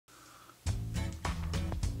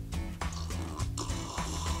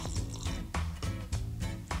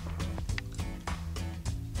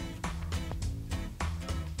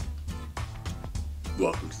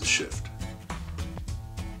Welcome to the shift.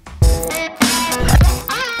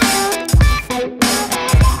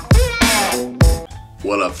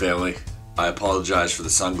 What up, family? I apologize for the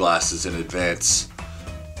sunglasses in advance.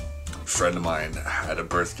 A friend of mine had a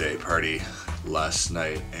birthday party last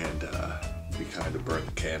night and we kind of burnt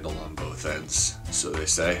the candle on both ends, so they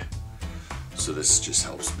say. So this just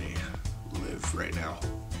helps me live right now.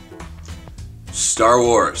 Star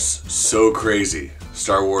Wars, so crazy.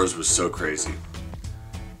 Star Wars was so crazy.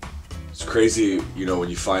 It's crazy, you know,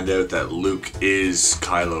 when you find out that Luke is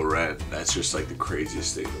Kylo Ren. That's just like the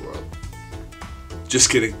craziest thing in the world.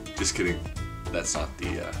 Just kidding, just kidding. That's not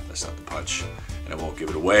the punch, and I won't give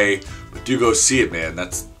it away. But do go see it, man.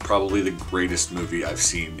 That's probably the greatest movie I've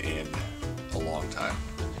seen in a long time.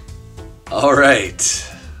 All right,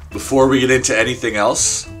 before we get into anything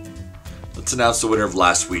else, let's announce the winner of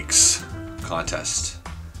last week's contest.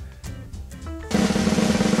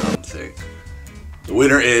 The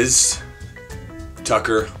winner is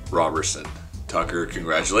Tucker Robertson. Tucker,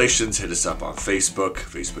 congratulations. Hit us up on Facebook,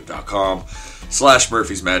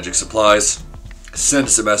 facebook.com/Murphy's Magic Supplies. Send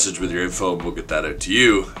us a message with your info and we'll get that out to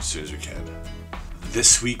you as soon as we can.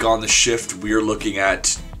 This week on the shift, we are looking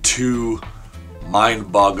at two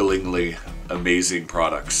mind-bogglingly amazing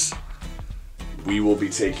products. We will be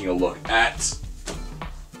taking a look at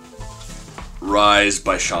Rise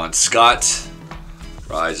by Sean Scott.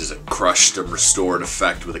 Rise is a crushed and restored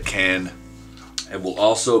effect with a can. And we'll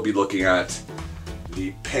also be looking at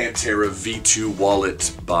the Pantera V2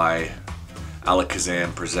 wallet by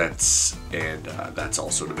Alakazam Presents, and that's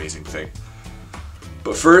also an amazing thing.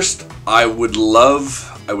 But first, I would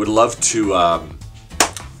love to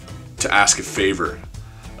ask a favor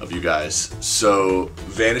of you guys. So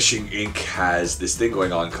Vanishing Ink has this thing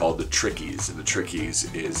going on called the Trickies, and the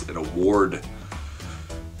Trickies is an award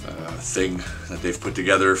thing that they've put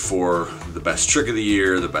together for the best trick of the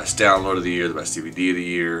year, the best download of the year, the best DVD of the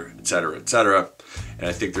year, etc., etc. And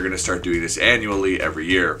I think they're going to start doing this annually every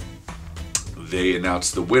year. They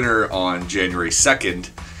announced the winner on January 2nd,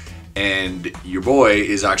 and your boy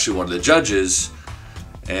is actually one of the judges,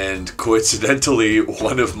 and coincidentally,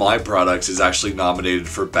 one of my products is actually nominated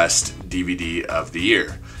for Best DVD of the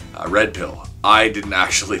Year, Red Pill. I didn't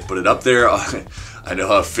actually put it up there. I know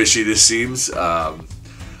how fishy this seems.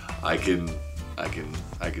 I can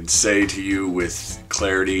say to you with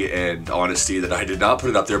clarity and honesty that I did not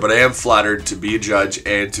put it up there, but I am flattered to be a judge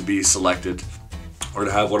and to be selected, or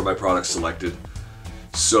to have one of my products selected.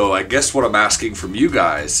 So I guess what I'm asking from you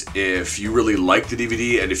guys, if you really like the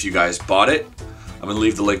DVD and if you guys bought it, I'm going to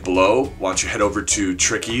leave the link below. Why don't you head over to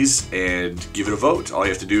Trickies and give it a vote. All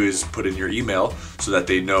you have to do is put in your email so that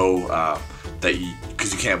they know that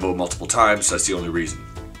because you can't vote multiple times, so that's the only reason.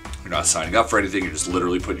 You're not signing up for anything, you're just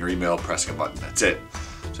literally putting your email, pressing a button, that's it.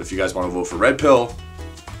 So if you guys want to vote for Red Pill,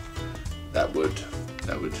 that would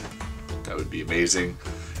be amazing,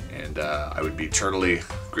 and I would be eternally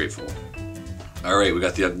grateful. All right, we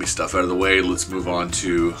got the ugly stuff out of the way. Let's move on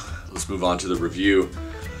to the review.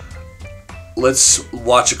 Let's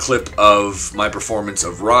watch a clip of my performance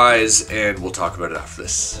of Rise, and we'll talk about it after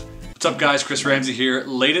this. What's up, guys? Chris Ramsey here,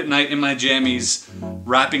 late at night in my jammies,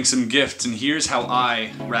 wrapping some gifts, and here's how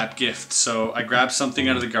I wrap gifts. So I grabbed something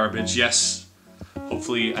out of the garbage. Yes,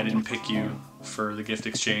 hopefully I didn't pick you for the gift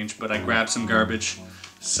exchange, but I grabbed some garbage,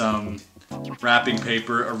 some wrapping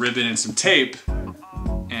paper, a ribbon, and some tape,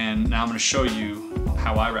 and now I'm going to show you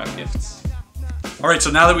how I wrap gifts. All right, so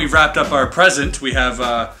now that we've wrapped up our present, we have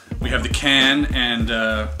the can and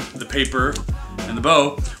the paper and the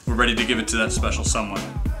bow. We're ready to give it to that special someone.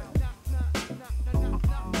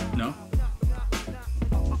 No?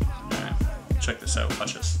 All right, check this out.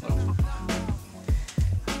 Watch this. Look. Look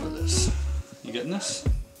at this. You getting this?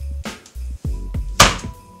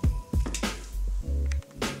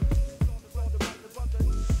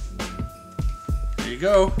 There you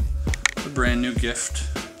go. A brand new gift.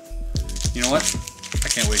 You know what? I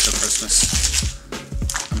can't wait till Christmas.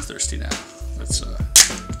 I'm thirsty now. Let's have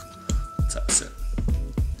a sip.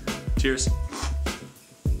 Cheers.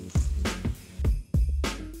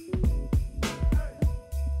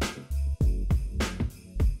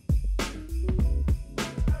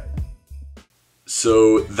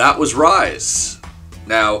 So that was Rise.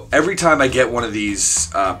 Now, every time I get one of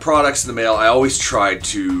these products in the mail, I always try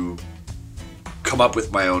to come up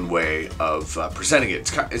with my own way of presenting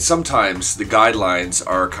it. And sometimes the guidelines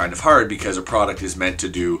are kind of hard because a product is meant to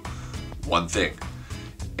do one thing.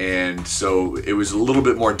 And so it was a little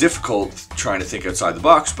bit more difficult trying to think outside the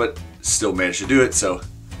box, but still managed to do it. So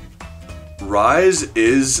Rise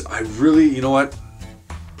is, you know what?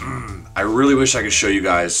 I really wish I could show you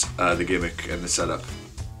guys the gimmick and the setup.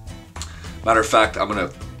 Matter of fact, I'm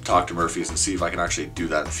gonna talk to Murphy's and see if I can actually do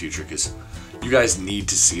that in the future, because you guys need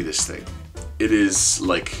to see this thing. It is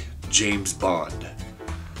like James Bond.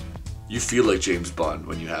 You feel like James Bond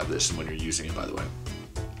when you have this and when you're using it, by the way.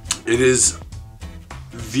 It is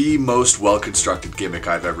the most well-constructed gimmick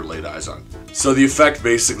I've ever laid eyes on. So the effect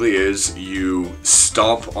basically is you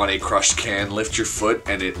stomp on a crushed can, lift your foot,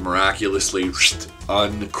 and it miraculously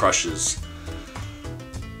uncrushes.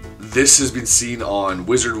 This has been seen on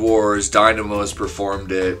Wizard Wars. Dynamo has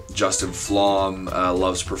performed it. Justin Flom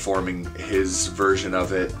loves performing his version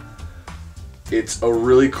of it. It's a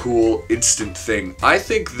really cool instant thing. I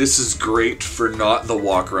think this is great for not the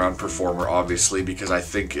walk-around performer, obviously, because I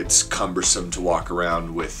think it's cumbersome to walk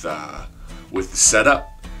around with the setup.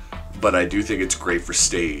 But I do think it's great for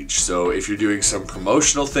stage. So if you're doing some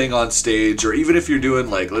promotional thing on stage, or even if you're doing,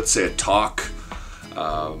 like, let's say a talk,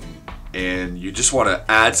 and you just want to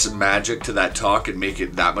add some magic to that talk and make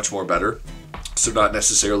it that much more better. So not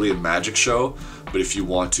necessarily a magic show, but if you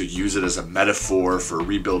want to use it as a metaphor for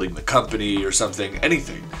rebuilding the company or something,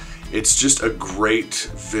 anything. It's just a great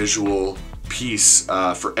visual piece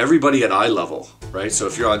for everybody at eye level, right? So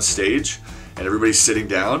if you're on stage and everybody's sitting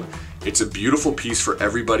down, it's a beautiful piece for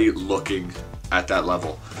everybody looking at that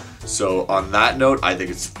level. So on that note, I think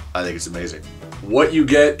it's amazing. What you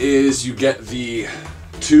get is you get the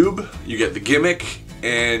tube, you get the gimmick,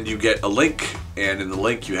 and you get a link. And in the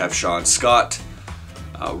link you have Sean Scott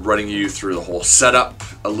running you through the whole setup,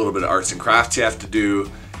 a little bit of arts and crafts you have to do,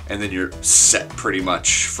 and then you're set pretty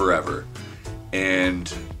much forever.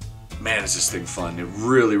 And man, is this thing fun. It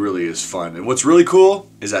really, really is fun. And what's really cool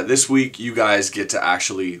is that this week you guys get to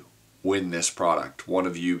actually win this product. One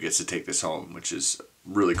of you gets to take this home, which is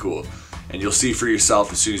really cool. And you'll see for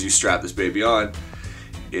yourself as soon as you strap this baby on,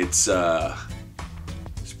 it's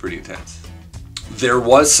pretty intense. There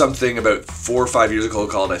was something about 4 or 5 years ago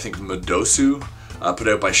called, I think, Modosu, put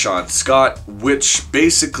out by Sean Scott, which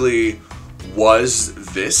basically was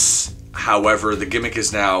this. However, the gimmick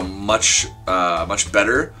is now much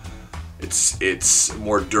better. It's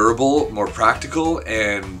more durable, more practical,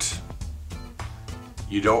 and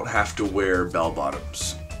you don't have to wear bell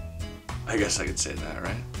bottoms. I guess I could say that,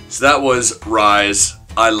 right? So that was Rise.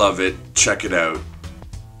 I love it. Check it out.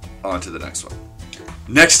 On to the next one.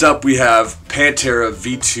 Next up, we have Pantera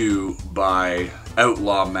V2 by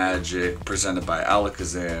Outlaw Magic, presented by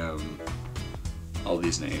Alakazam. All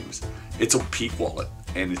these names. It's a peak wallet,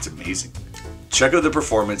 and it's amazing. Check out the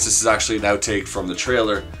performance. This is actually an outtake from the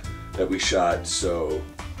trailer that we shot. So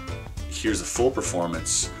here's a full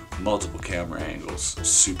performance, multiple camera angles,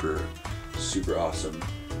 super, super awesome.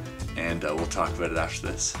 And we'll talk about it after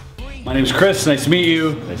this. My name's Chris, nice to meet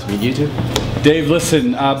you. Nice to meet you too. Dave,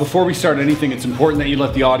 listen, before we start anything, it's important that you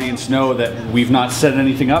let the audience know that we've not set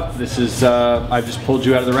anything up. This is, I've just pulled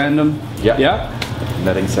you out of the random. Yeah. Yeah?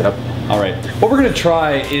 Nothing's set up. All right. What we're gonna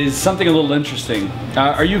try is something a little interesting.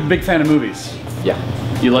 Are you a big fan of movies? Yeah.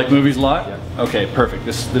 You like movies a lot? Yeah. Okay, perfect.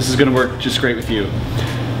 This is gonna work just great with you.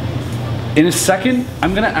 In a second,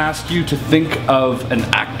 I'm gonna ask you to think of an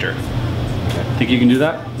actor. Think you can do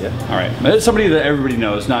that? Yeah. All right. It's somebody that everybody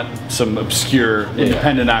knows, not some obscure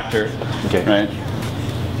independent actor. Okay. Right.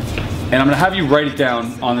 And I'm gonna have you write it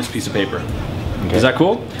down on this piece of paper. Okay. Is that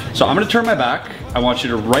cool? So I'm gonna turn my back. I want you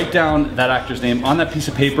to write down that actor's name on that piece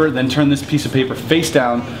of paper, then turn this piece of paper face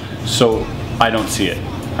down so I don't see it.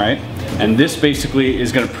 All right. And this basically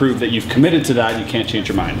is gonna prove that you've committed to that and you can't change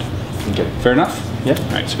your mind. Okay. Fair enough? Yeah.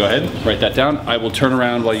 All right. So go ahead. Write that down. I will turn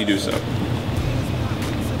around while you do so.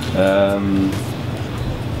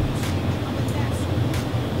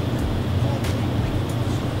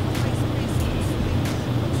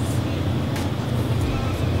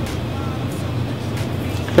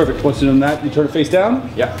 Perfect. Once you're done that, you turn it face down?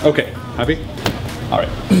 Yeah. Okay. Happy? All right.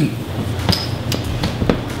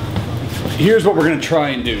 Here's what we're going to try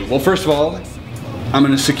and do. Well, first of all, I'm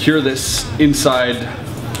going to secure this inside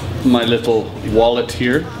my little wallet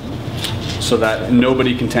here so that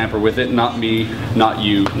nobody can tamper with it. Not me, not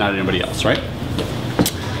you, not anybody else, right?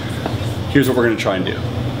 Here's what we're going to try and do.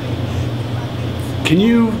 Can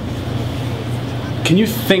you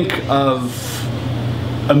think of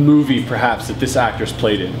a movie perhaps that this actor's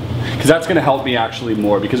played in? Because that's going to help me actually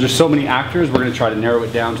more, because there's so many actors. We're going to try to narrow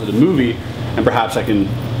it down to the movie, and perhaps I can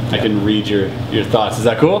read your thoughts. Is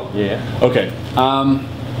that cool? Yeah. Okay.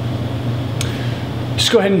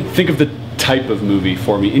 Just go ahead and think of the type of movie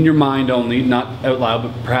for me, in your mind only, not out loud,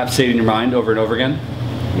 but perhaps say it in your mind over and over again.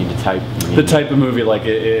 I mean the type. The type of movie, like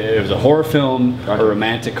it was a horror film, a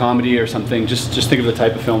romantic comedy or something. Just think of the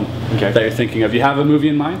type of film that you're thinking of. You have a movie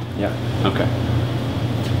in mind? Yeah. Okay.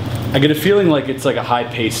 I get a feeling like it's like a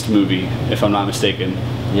high-paced movie, if I'm not mistaken.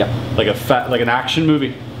 Yeah. Like an action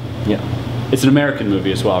movie? Yeah. It's an American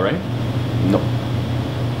movie as well, right? No.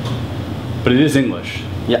 But it is English.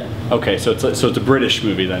 Yeah. Okay, so it's a British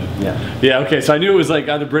movie then. Yeah. Yeah. Okay, so I knew it was like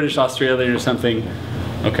either British, Australian, or something.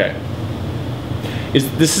 Okay.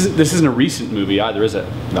 This isn't a recent movie either, is it?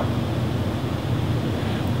 No.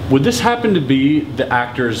 Would this happen to be the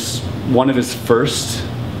actor's one of his first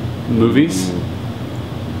movies?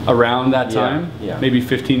 Around that time? Yeah. Maybe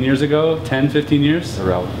 15 years ago? 10, 15 years?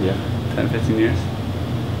 Around, yeah. 10, 15 years?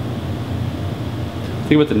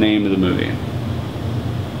 Think about the name of the movie.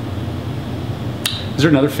 Is there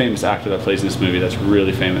another famous actor that plays in this movie that's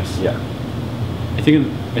really famous? Yeah. I think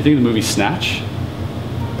in the movie Snatch.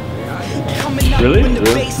 Really?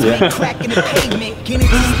 Yeah.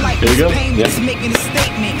 Here we go. Yeah.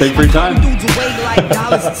 Thank you for your time.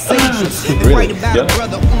 Really? Yeah.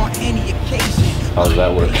 How does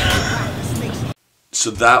that work?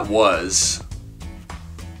 So that was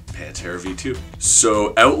Pantera V2.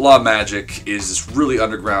 So Outlaw Magic is this really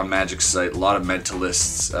underground magic site. A lot of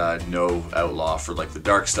mentalists know Outlaw for like the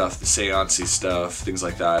dark stuff, the seance-y stuff, things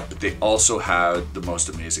like that. But they also had the most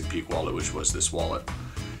amazing peak wallet, which was this wallet.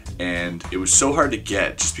 And it was so hard to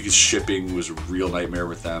get just because shipping was a real nightmare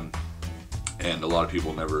with them. And a lot of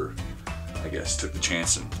people never, I guess, took the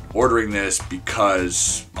chance in ordering this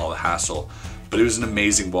because all the hassle. But it was an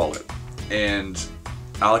amazing wallet. And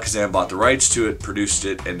Alakazam bought the rights to it, produced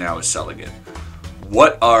it, and now is selling it.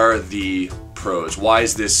 What are the pros? Why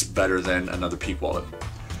is this better than another peak wallet?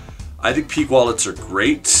 I think peak wallets are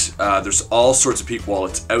great. There's all sorts of peak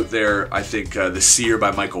wallets out there. I think the Seer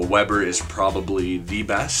by Michael Weber is probably the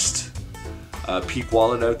best peak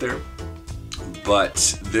wallet out there.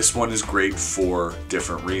 But this one is great for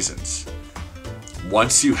different reasons.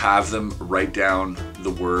 Once you have them write down the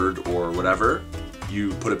word or whatever,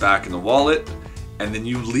 you put it back in the wallet, and then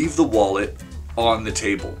you leave the wallet on the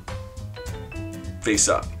table, face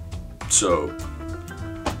up. So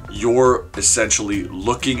you're essentially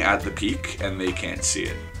looking at the peak and they can't see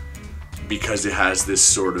it because it has this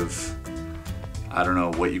sort of, I don't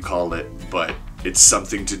know what you call it, but it's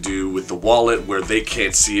something to do with the wallet where they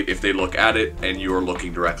can't see it if they look at it and you're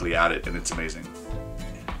looking directly at it, and it's amazing.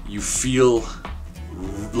 You feel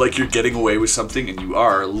like you're getting away with something, and you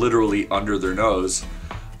are literally under their nose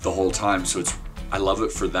the whole time. So I love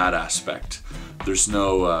it for that aspect. There's none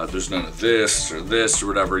of this or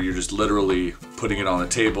whatever. You're just literally putting it on the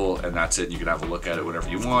table, and that's it. You can have a look at it whenever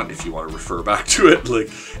you want. If you want to refer back to it, like,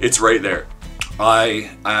 it's right there. I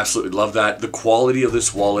absolutely love that. The quality of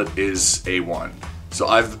this wallet is A1. So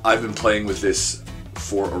I've been playing with this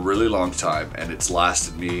for a really long time, and it's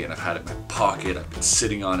lasted me, and I've had it in my pocket, I've been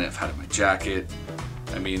sitting on it, I've had it in my jacket.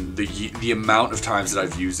 I mean, the amount of times that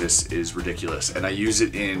I've used this is ridiculous. And I use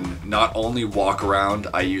it in not only walk around,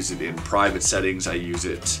 I use it in private settings, I use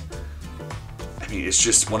it, I mean, it's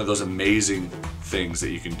just one of those amazing things that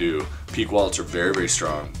you can do. Peak wallets are very, very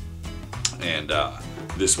strong, and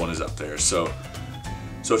this one is up there. So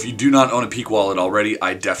if you do not own a peak wallet already,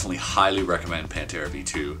 I definitely highly recommend Pantera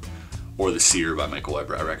V2 or the Seer by Michael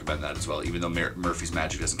Weber. I recommend that as well. Even though Murphy's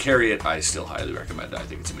Magic doesn't carry it, I still highly recommend it. I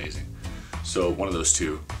think it's amazing. So one of those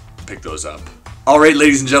two, pick those up. All right,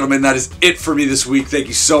 ladies and gentlemen, that is it for me this week. Thank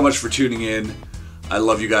you so much for tuning in. I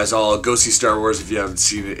love you guys all. Go see Star Wars if you haven't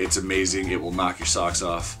seen it. It's amazing. It will knock your socks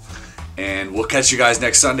off. And we'll catch you guys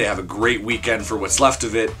next Sunday. Have a great weekend for what's left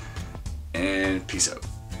of it. And peace out.